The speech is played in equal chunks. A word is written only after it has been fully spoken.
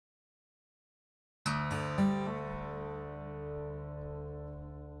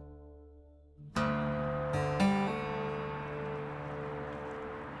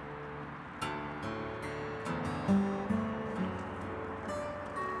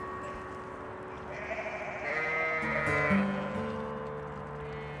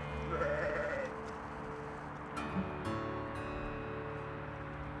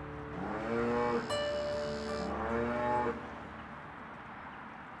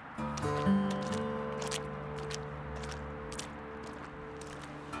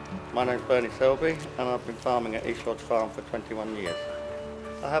My name's Barrie and I've been farming at East Lodge Farm for 21 years.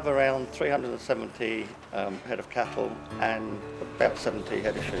 I have around 370 head of cattle and about 70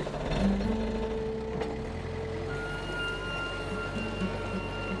 head of sheep.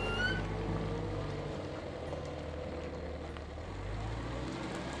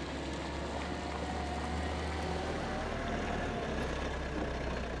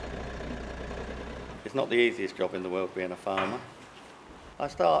 It's not the easiest job in the world being a farmer. I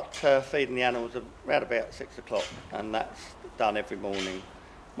start feeding the animals around about 6 o'clock, and that's done every morning,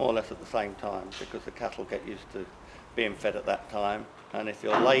 more or less at the same time, because the cattle get used to being fed at that time, and if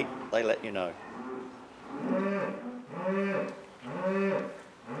you're late, they let you know.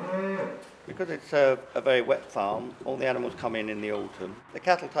 Because it's a very wet farm, all the animals come in the autumn. The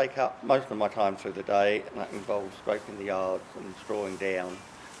cattle take up most of my time through the day, and that involves scraping the yards and strawing down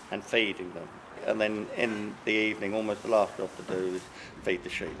and feeding them. And then in the evening, almost the last job to do is feed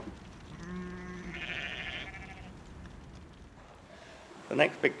the sheep. The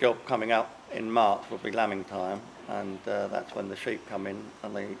next big job coming up in March will be lambing time, and that's when the sheep come in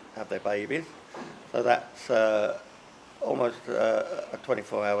and they have their babies. So that's almost a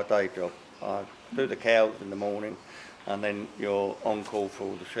 24-hour day job. I do the cows in the morning, and then you're on call for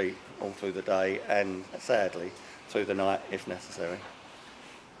all the sheep all through the day, and sadly through the night if necessary.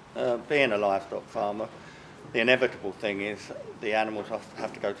 Being a livestock farmer, the inevitable thing is the animals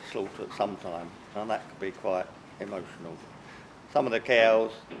have to go to slaughter at some time, and that can be quite emotional. Some of the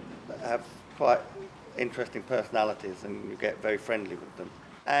cows have quite interesting personalities, and you get very friendly with them.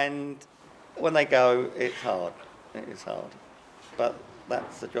 And when they go, it's hard. It is hard. But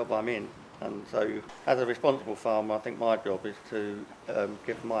that's the job I'm in. And so as a responsible farmer, I think my job is to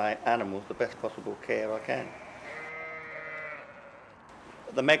give my animals the best possible care I can.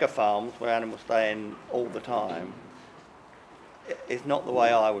 The mega farms where animals stay in all the time is not the way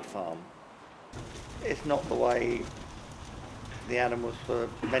I would farm. It's not the way the animals were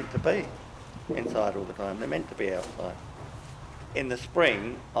meant to be inside all the time. They're meant to be outside. In the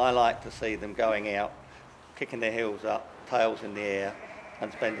spring, I like to see them going out, kicking their heels up, tails in the air,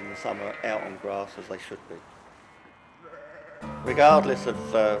 and spending the summer out on grass as they should be. Regardless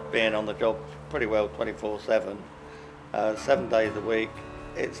of being on the job pretty well 24/7, 7 days a week,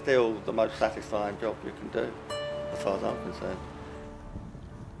 it's still the most satisfying job you can do, as far as I'm concerned.